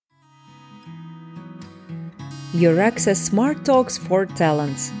EURAXESS Smart Talks for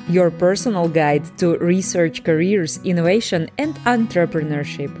Talents, your personal guide to research careers, innovation, and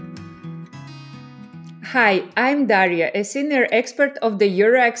entrepreneurship. Hi, I'm Daria, a senior expert of the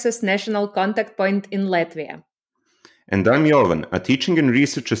EURAXESS National Contact Point in Latvia. And I'm Jovan, a teaching and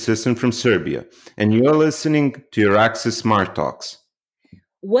research assistant from Serbia, and you're listening to EURAXESS Smart Talks.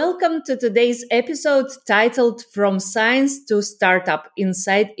 Welcome to today's episode titled From Science to Startup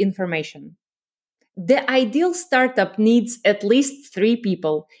Inside Information. The ideal startup needs at least 3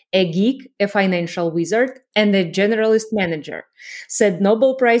 people, a geek, a financial wizard, and a generalist manager, said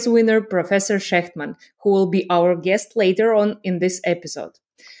Nobel Prize winner Professor Shechtman, who will be our guest later on in this episode.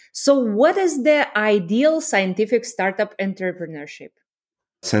 So what is the ideal scientific startup entrepreneurship?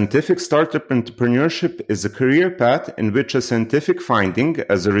 Scientific startup entrepreneurship is a career path in which a scientific finding,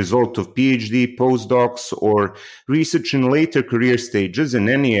 as a result of Ph.D., postdocs, or research in later career stages in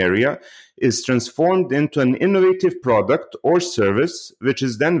any area, is transformed into an innovative product or service, which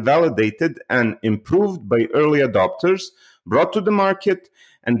is then validated and improved by early adopters, brought to the market,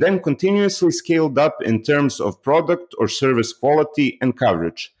 and then continuously scaled up in terms of product or service quality and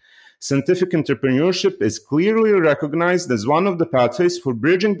coverage. Scientific entrepreneurship is clearly recognized as one of the pathways for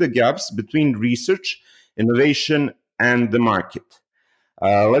bridging the gaps between research, innovation, and the market.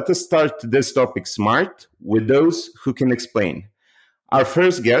 Let us start this topic smart with those who can explain. Our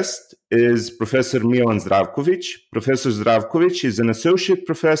first guest is Professor Milan Zdravkovic. Professor Zdravkovic is an associate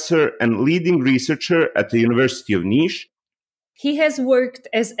professor and leading researcher at the University of Niš. He has worked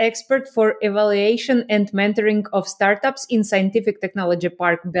as expert for evaluation and mentoring of startups in Scientific Technology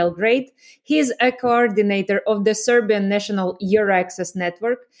Park Belgrade. He is a coordinator of the Serbian National EURAXESS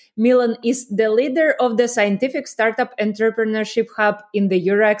Network. Milan is the leader of the Scientific Startup Entrepreneurship Hub in the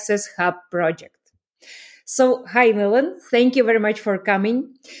EURAXESS Hub project. So, hi Milan, thank you very much for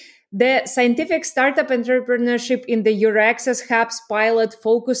coming. The Scientific Startup Entrepreneurship in the EURAXESS Hubs pilot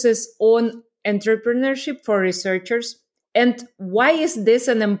focuses on entrepreneurship for researchers. And why is this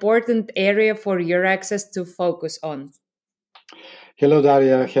an important area for EURAXESS to focus on? Hello,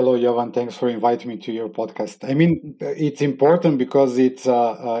 Daria. Hello, Jovan. Thanks for inviting me to your podcast. I mean, it's important because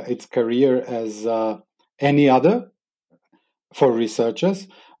it's career as any other for researchers.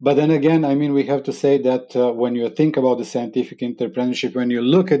 But then again, I mean, we have to say that when you think about the scientific entrepreneurship, when you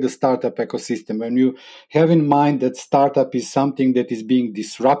look at the startup ecosystem, when you have in mind that startup is something that is being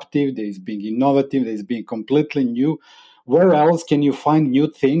disruptive, that is being innovative, that is being completely new, where else can you find new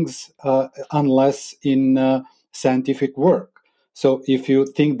things unless in scientific work? So if you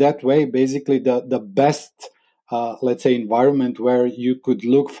think that way, basically the best, let's say, environment where you could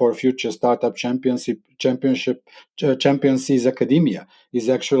look for future startup champions is academia, is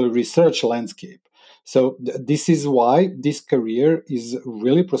actually research landscape. So this is why this career is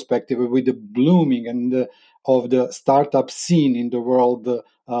really prospective with the blooming and of the startup scene in the world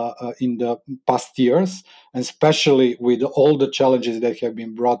in the past years, and especially with all the challenges that have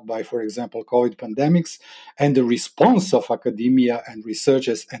been brought by, for example, COVID pandemics, and the response of academia and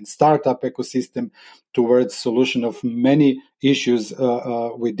researchers and startup ecosystem towards solution of many issues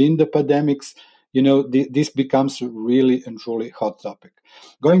within the pandemics. You know, this becomes really and truly hot topic.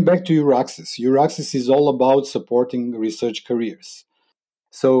 Going back to EURAXESS is all about supporting research careers.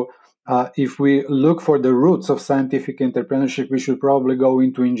 So if we look for the roots of scientific entrepreneurship, we should probably go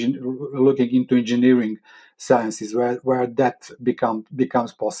into looking into engineering sciences, where that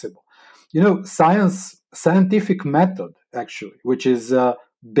becomes possible. You know, scientific method, actually, which is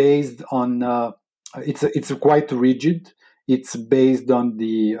based on, it's quite rigid. It's based on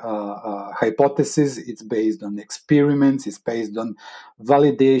the hypothesis. It's based on experiments. It's based on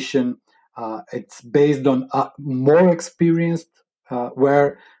validation. It's based on more experienced,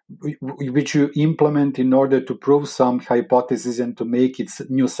 which you implement in order to prove some hypothesis and to make it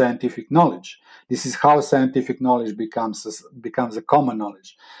new scientific knowledge. This is how scientific knowledge becomes a common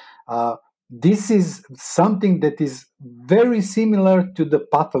knowledge. This is something that is very similar to the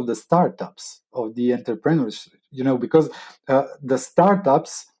path of the startups, of the entrepreneurs, you know, because the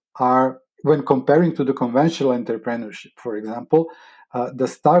startups are, when comparing to the conventional entrepreneurship, for example, the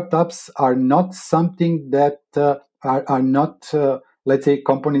startups are not something that are not let's say,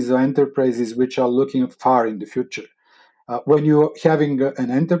 companies or enterprises which are looking far in the future. When you're having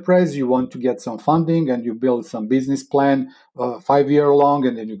an enterprise, you want to get some funding and you build some business plan, 5-year long,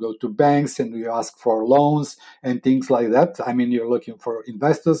 and then you go to banks and you ask for loans and things like that. I mean, you're looking for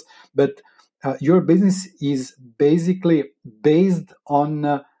investors, but your business is basically based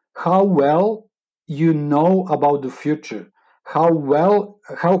on how well you know about the future,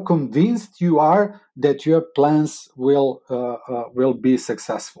 how convinced you are that your plans will be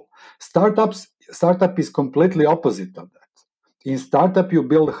successful. Startups startup is completely opposite of that. In startup, you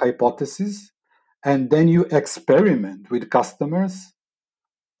build hypotheses, and then you experiment with customers.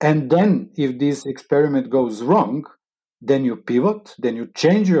 And then if this experiment goes wrong, then you pivot, then you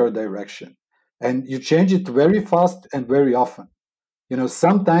change your direction. And you change it very fast and very often.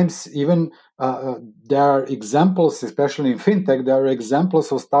 Sometimes even there are examples, especially in fintech, there are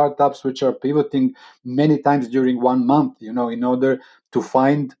examples of startups which are pivoting many times during 1 month, in order to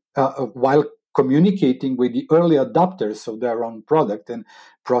find, while communicating with the early adopters of their own product and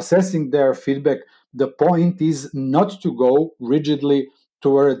processing their feedback. The point is not to go rigidly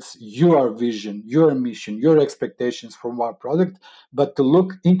towards your vision, your mission, your expectations from our product, but to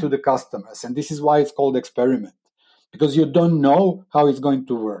look into the customers. And this is why it's called experiment. Because you don't know how it's going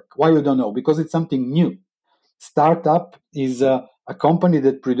to work. Why you don't know? Because it's something new. Startup is a company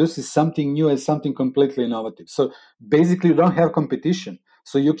that produces something new and something completely innovative. So basically, you don't have competition.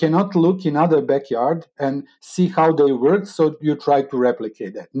 So you cannot look in other backyard and see how they work. So you try to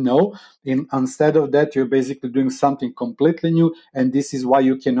replicate that. No, instead of that, you're basically doing something completely new, and this is why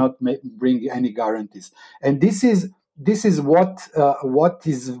you cannot bring any guarantees. And this is what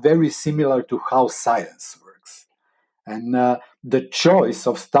is very similar to how science works. And the choice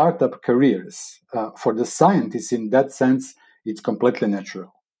of startup careers for the scientists in that sense, it's completely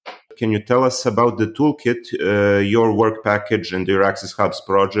natural. Can you tell us about the toolkit your work package and the EURAXESS Hubs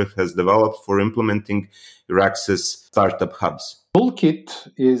project has developed for implementing EURAXESS startup hubs?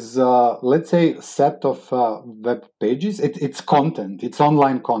 Toolkit is, let's say, a set of web pages. It's content. It's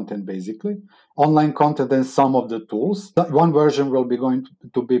online content, basically. Online content and some of the tools. One version will be going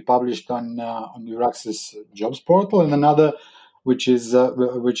to be published on EURAXESS Jobs portal, and another, which is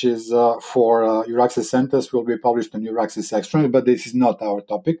for EURAXESS centers, will be published on EURAXESS External. But this is not our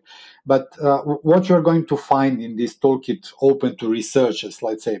topic. But what you're going to find in this toolkit, open to researchers,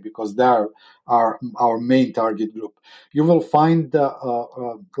 let's say, because they are our main target group, you will find,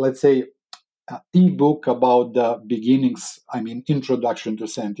 let's say, ebook about the beginnings, introduction to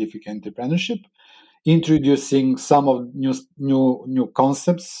scientific entrepreneurship, introducing some of new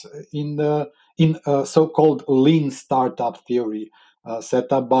concepts in so-called lean startup theory,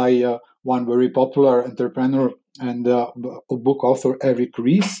 set up by one very popular entrepreneur and book author, Eric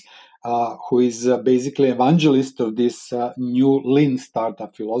Ries, who is basically evangelist of this new lean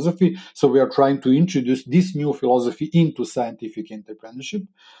startup philosophy. So we are trying to introduce this new philosophy into scientific entrepreneurship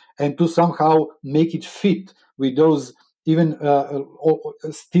and to somehow make it fit with those even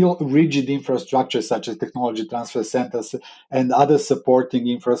still rigid infrastructures such as technology transfer centers and other supporting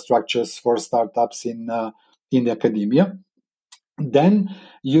infrastructures for startups in academia. Then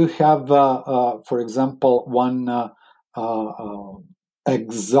you have, for example, one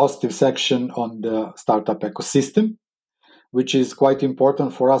exhaustive section on the startup ecosystem, which is quite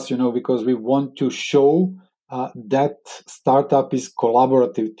important for us, because we want to show that startup is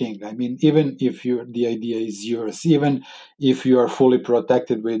collaborative thing. Even if the idea is yours, even if you are fully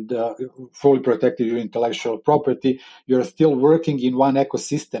protected your intellectual property, you're still working in one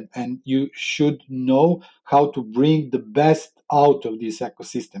ecosystem, and you should know how to bring the best out of this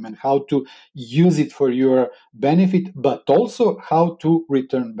ecosystem and how to use it for your benefit, but also how to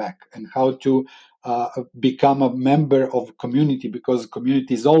return back and how to become a member of community, because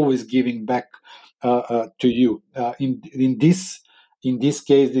community is always giving back to you. In this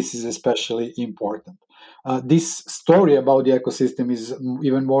case, this is especially important. This story about the ecosystem is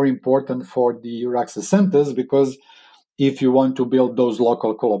even more important for the EURAXESS centers, because if you want to build those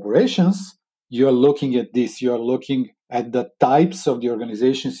local collaborations, you're looking at this. You're looking at the types of the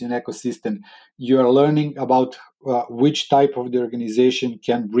organizations in ecosystem. You're learning about which type of the organization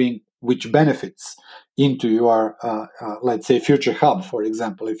can bring which benefits into your, let's say, future hub, for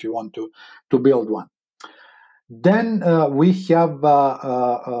example, if you want to build one. Then we have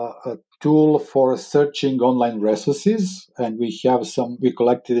a tool for searching online resources, and we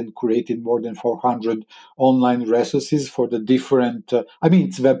collected and created more than 400 online resources for the different,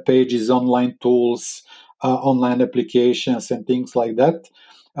 it's web pages, online tools, online applications, and things like that.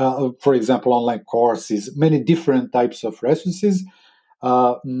 For example, online courses, many different types of resources.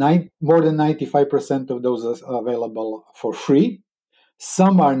 More than 95% of those are available for free.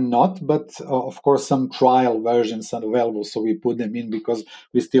 Some are not, but of course some trial versions are available, so we put them in because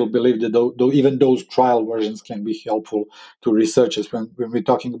we still believe that even those trial versions can be helpful to researchers when we're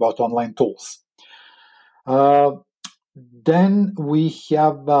talking about online tools. Then we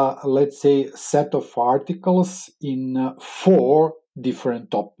have, let's say, a set of articles in 4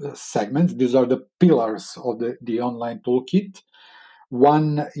 different top segments. These are the pillars of the online toolkit.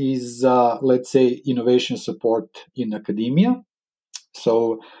 One is, let's say, innovation support in academia.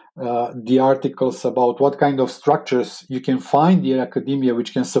 So the articles about what kind of structures you can find in academia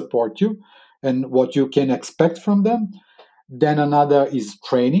which can support you and what you can expect from them. Then another is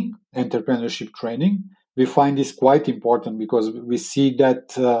training, entrepreneurship training. We find this quite important because we see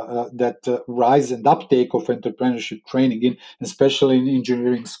that rise and uptake of entrepreneurship training, especially in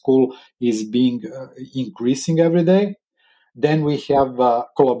engineering school, is being increasing every day. Then we have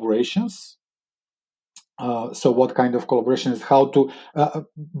collaborations. So what kind of collaborations, how to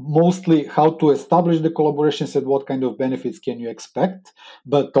mostly how to establish the collaborations and what kind of benefits can you expect,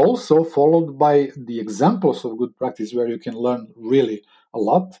 but also followed by the examples of good practice where you can learn really a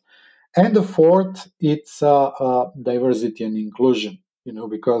lot. And the fourth, it's diversity and inclusion,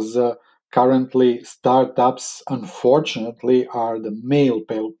 because currently startups, unfortunately, are the male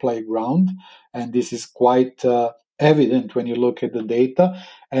playground. And this is quite evident when you look at the data.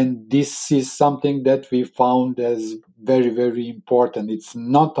 And this is something that we found as very, very important. It's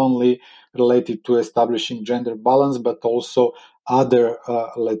not only related to establishing gender balance, but also other,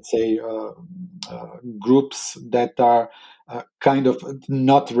 let's say, groups that are kind of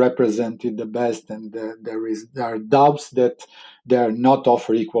not represented the best, and there are doubts that they are not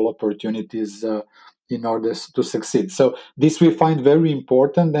offer equal opportunities in order to succeed. So this we find very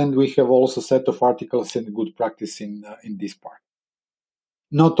important, and we have also set of articles and good practice in this part.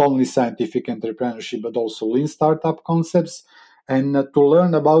 Not only scientific entrepreneurship, but also lean startup concepts, and to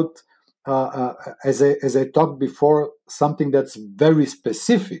learn about, as I talked before, something that's very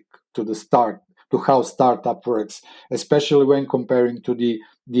specific to the start, to how startup works, especially when comparing to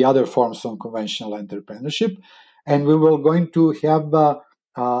the other forms of conventional entrepreneurship. And we were going to have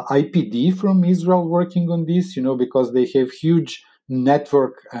IPD from Israel working on this, because they have huge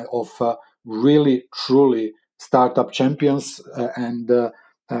network of really, truly startup champions and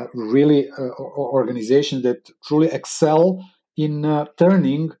really organizations that truly excel in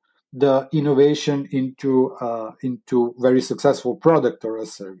turning the innovation into very successful product or a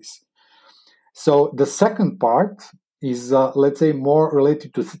service. So the second part is, let's say, more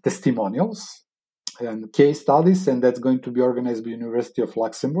related to testimonials and case studies, and that's going to be organized by the University of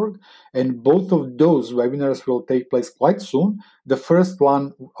Luxembourg. And both of those webinars will take place quite soon. The first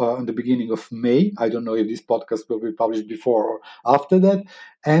one in the beginning of May. I don't know if this podcast will be published before or after that.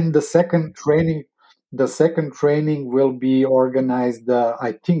 And the second training will be organized,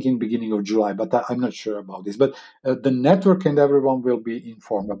 I think, in beginning of July, but I'm not sure about this. But the network and everyone will be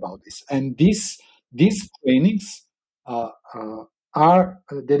informed about this. And these trainings are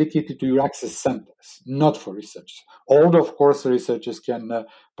dedicated to EURAXESS centers, not for researchers. Although, of course, researchers can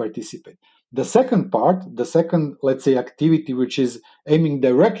participate. The second part, let's say, activity, which is aiming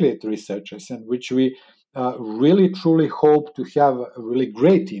directly at researchers and which we really, truly hope to have a really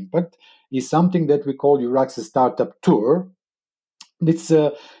great impact, is something that we call EURAXESS Startup Tour. It's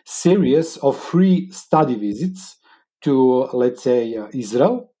a series of free study visits to, let's say,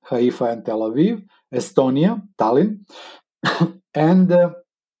 Israel, Haifa and Tel Aviv, Estonia, Tallinn, and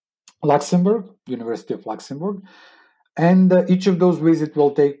Luxembourg, University of Luxembourg. And each of those visits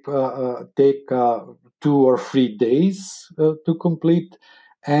will take 2 or 3 days to complete.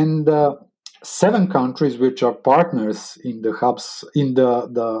 And 7 countries which are partners in the hubs, in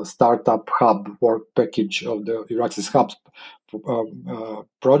the startup hub work package of the EURAXESS Hubs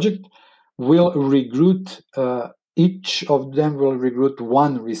project, will recruit, each of them will recruit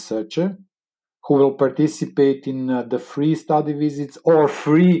 1 researcher who will participate in the free study visits, or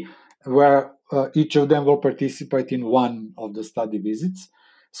free, where each of them will participate in one of the study visits.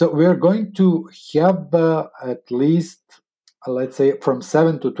 So we are going to have at least, let's say, from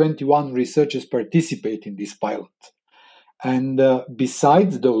 7 to 21 researchers participate in this pilot. And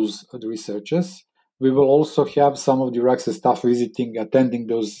besides those researchers, we will also have some of the EURAXESS staff attending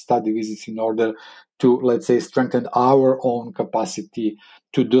those study visits in order to, let's say, strengthen our own capacity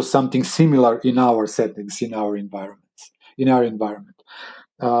to do something similar in our settings, in our environment.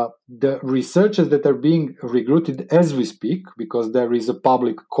 The researchers that are being recruited as we speak, because there is a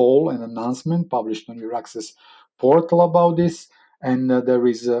public call and announcement published on EURAXESS portal about this, and there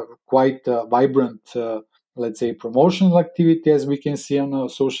is a quite vibrant, let's say, promotional activity, as we can see on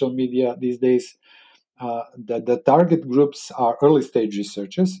social media these days. The target groups are early stage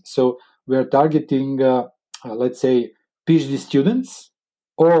researchers. So we are targeting, let's say, PhD students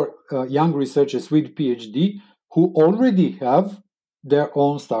or young researchers with PhD who already have their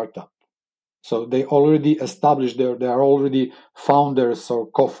own startup. So they already established they are already founders or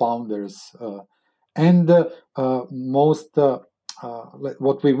co-founders. And most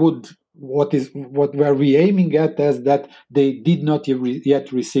what were we aiming at is that they did not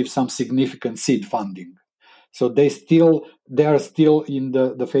yet receive some significant seed funding. So they are still in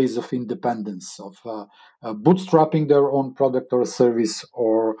the phase of independence, of bootstrapping their own product or service,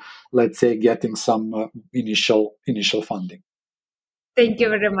 or let's say getting some initial funding. Thank you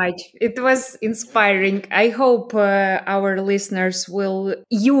very much. It was inspiring. I hope our listeners will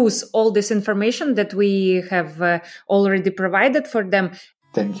use all this information that we have already provided for them.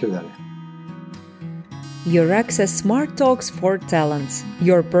 Thank you, Daria. EURAXESS Smart Talks for Talents,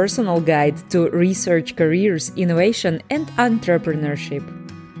 your personal guide to research careers, innovation, and entrepreneurship.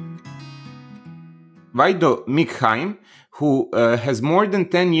 Vaido Mikheim, who has more than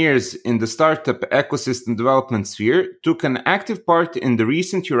 10 years in the startup ecosystem development sphere, took an active part in the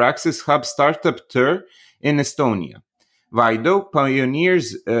recent EURAXESS Hubs startup tour in Estonia. Vaido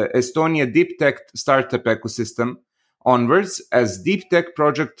pioneers Estonia deep tech startup ecosystem onwards as deep tech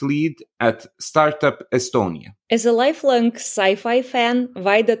project lead at Startup Estonia. As a lifelong sci-fi fan,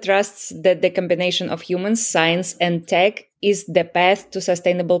 Vaido trusts that the combination of humans, science, and tech is the path to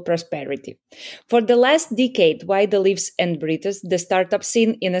sustainable prosperity. For the last decade, Vaido lives and breathes the startup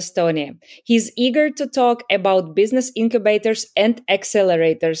scene in Estonia. He's eager to talk about business incubators and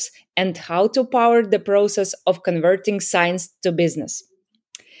accelerators and how to power the process of converting science to business.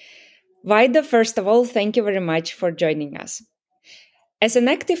 Vaido, first of all, thank you very much for joining us. As an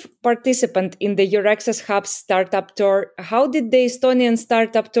active participant in the EURAXESS Hubs Startup Tour, how did the Estonian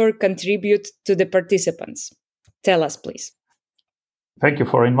Startup Tour contribute to the participants? Tell us, please. Thank you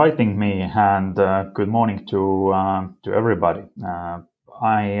for inviting me, and good morning to everybody.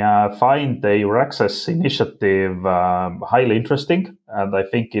 I find the EURAXESS initiative highly interesting, and I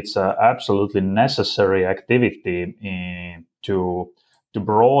think it's an absolutely necessary activity to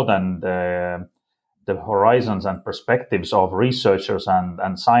broaden the horizons and perspectives of researchers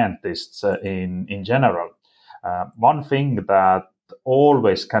and scientists in general. One thing that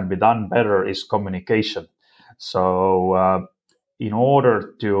always can be done better is communication. So in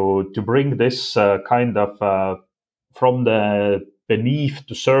order to bring this kind of from the beneath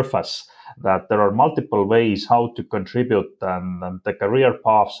to surface, that there are multiple ways how to contribute, and the career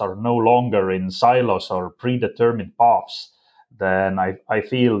paths are no longer in silos or predetermined paths, then I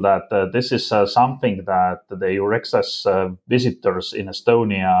feel that this is something that the EURAXESS visitors in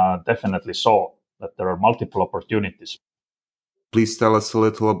Estonia definitely saw, that there are multiple opportunities. Please tell us a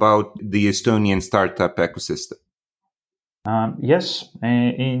little about the Estonian startup ecosystem. Yes,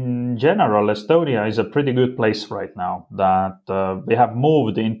 in general, Estonia is a pretty good place right now. That we have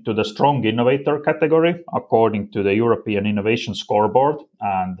moved into the strong innovator category according to the European Innovation Scoreboard,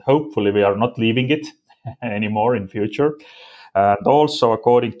 and hopefully we are not leaving it anymore in future. And also,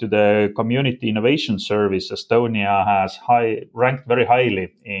 according to the Community Innovation Service, Estonia has ranked very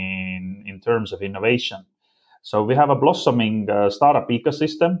highly in terms of innovation. So we have a blossoming startup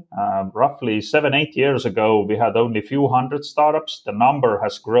ecosystem. Roughly 7-8 years ago, we had only a few hundred startups. The number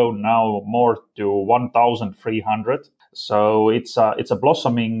has grown now more to 1,300. So it's a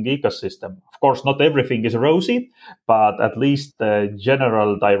blossoming ecosystem. Of course, not everything is rosy, but at least the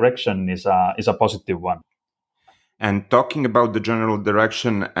general direction is a positive one. And talking about the general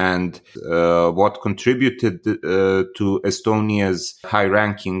direction and what contributed to Estonia's high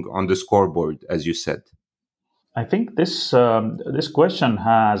ranking on the scoreboard, as you said. I think this question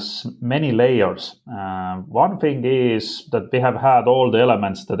has many layers. One thing is that we have had all the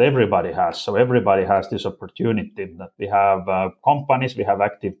elements that everybody has. So everybody has this opportunity that we have companies, we have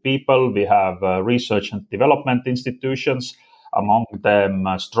active people, we have research and development institutions, among them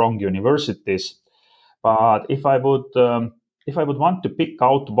strong universities. But if I would want to pick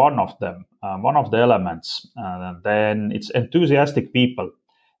out one of them, one of the elements, then it's enthusiastic people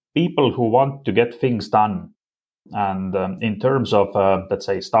who want to get things done. And in terms of, let's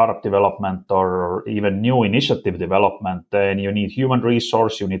say, startup development or even new initiative development, then you need human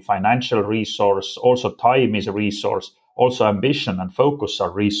resource, you need financial resource, also time is a resource, also ambition and focus are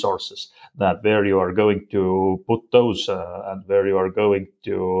resources, that where you are going to put those and where you are going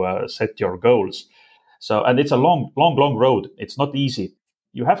to set your goals. So, and it's a long road. It's not easy.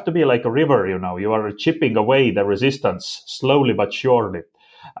 You have to be like a river, you are chipping away the resistance slowly but surely.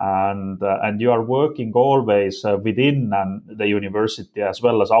 And you are working always within the university as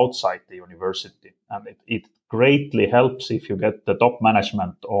well as outside the university. And it greatly helps if you get the top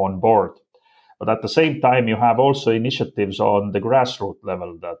management on board. But at the same time, you have also initiatives on the grassroots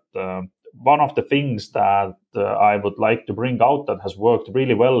level that one of the things that I would like to bring out that has worked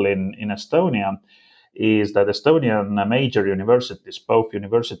really well in Estonia is that Estonian major universities, both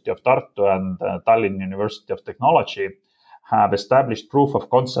University of Tartu and Tallinn University of Technology, have established proof of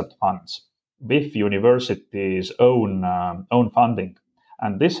concept funds with universities' own funding.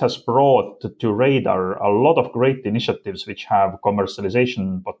 And this has brought to radar a lot of great initiatives which have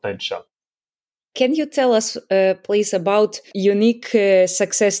commercialization potential. Can you tell us, please, about unique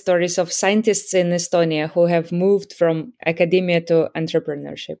success stories of scientists in Estonia who have moved from academia to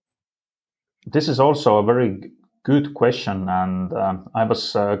entrepreneurship? This is also a very good question. And I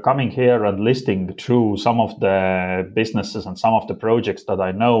was coming here and listing through some of the businesses and some of the projects that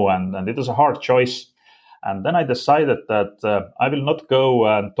I know, and it was a hard choice. And then I decided that I will not go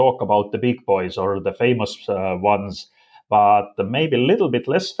and talk about the big boys or the famous ones, but maybe a little bit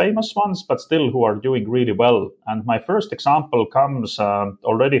less famous ones, but still who are doing really well. And my first example comes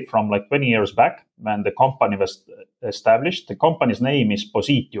already from like 20 years back when the company was established. The company's name is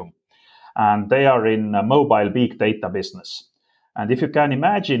Positium, and they are in a mobile big data business. And if you can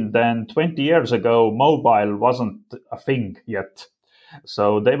imagine, then 20 years ago, mobile wasn't a thing yet.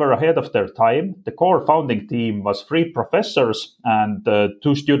 So they were ahead of their time. The core founding team was 3 professors and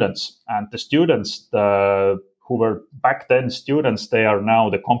 2 students. And the students who were back then students, they are now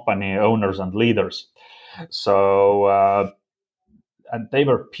the company owners and leaders. So, and they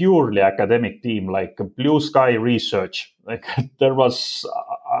were purely academic team, like blue sky research. Like there was,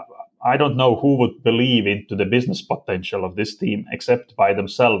 I don't know who would believe into the business potential of this team except by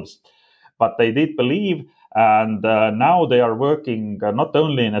themselves. But they did believe, and now they are working not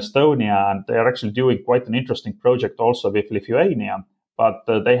only in Estonia, and they are actually doing quite an interesting project also with Lithuania. But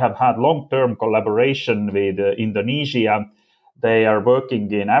they have had long-term collaboration with Indonesia. They are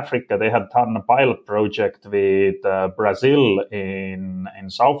working in Africa. They have done a pilot project with Brazil in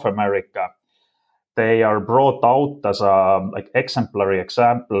South America. They are brought out as a exemplary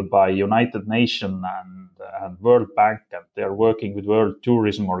example by United Nations and World Bank, and they are working with World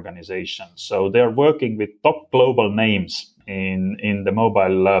Tourism Organization. So they are working with top global names in the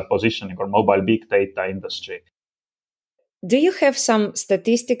mobile positioning or mobile big data industry. Do you have some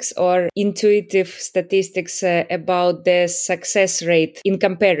statistics or intuitive statistics about the success rate in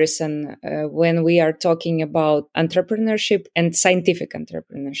comparison when we are talking about entrepreneurship and scientific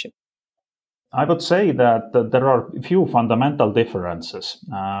entrepreneurship? I would say that there are a few fundamental differences.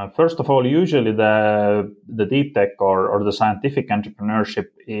 First of all, usually the deep tech or the scientific entrepreneurship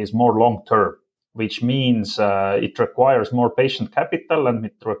is more long-term, which means it requires more patient capital and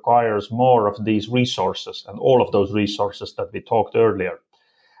it requires more of these resources and all of those resources that we talked earlier.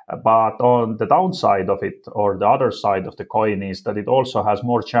 But on the downside of it, or the other side of the coin, is that it also has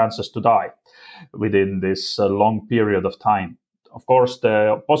more chances to die within this long period of time. Of course,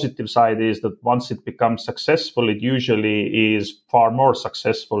 the positive side is that once it becomes successful, it usually is far more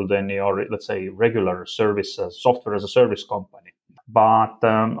successful than your, let's say, regular service, software as a service company. But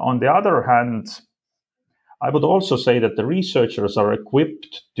on the other hand, I would also say that the researchers are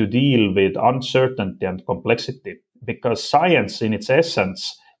equipped to deal with uncertainty and complexity, because science in its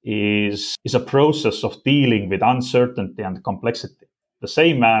essence is a process of dealing with uncertainty and complexity, the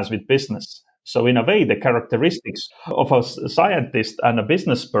same as with business. So in a way, the characteristics of a scientist and a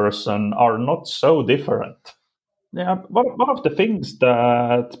business person are not so different. Yeah, one of the things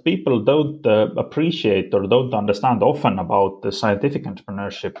that people don't appreciate or don't understand often about the scientific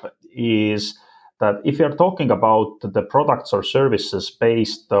entrepreneurship is that if you're talking about the products or services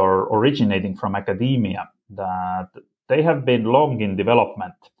based or originating from academia, that they have been long in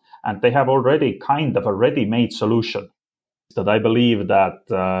development and they have already kind of a ready-made solution that I believe that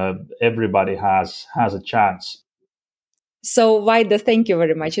everybody has a chance. So, Vaido, thank you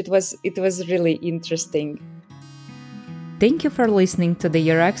very much. It was really interesting. Thank you for listening to the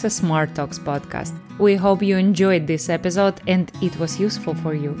EURAXESS Smart Talks podcast. We hope you enjoyed this episode and it was useful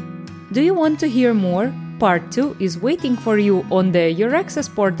for you. Do you want to hear more? Part 2 is waiting for you on the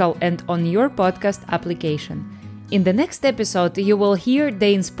EURAXESS portal and on your podcast application. In the next episode, you will hear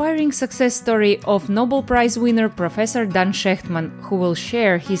the inspiring success story of Nobel Prize winner Professor Dan Shechtman, who will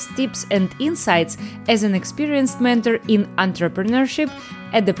share his tips and insights as an experienced mentor in entrepreneurship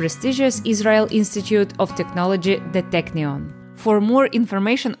at the prestigious Israel Institute of Technology, the Technion. For more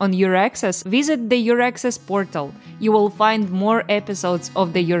information on EURAXESS, visit the EURAXESS portal. You will find more episodes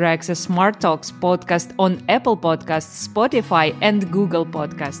of the EURAXESS Smart Talks podcast on Apple Podcasts, Spotify, and Google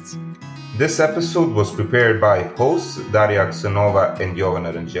Podcasts. This episode was prepared by hosts Daria Aksenova and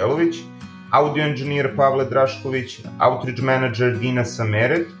Jovana Rangelovic, audio engineer Pavle Draškovic, outreach manager Dina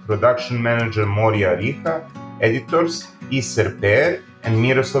Sameret, production manager Moria Riha, editors Iser Per and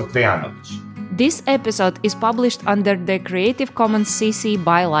Miroslav Trajanovic. This episode is published under the Creative Commons CC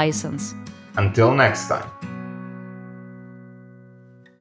BY license. Until next time.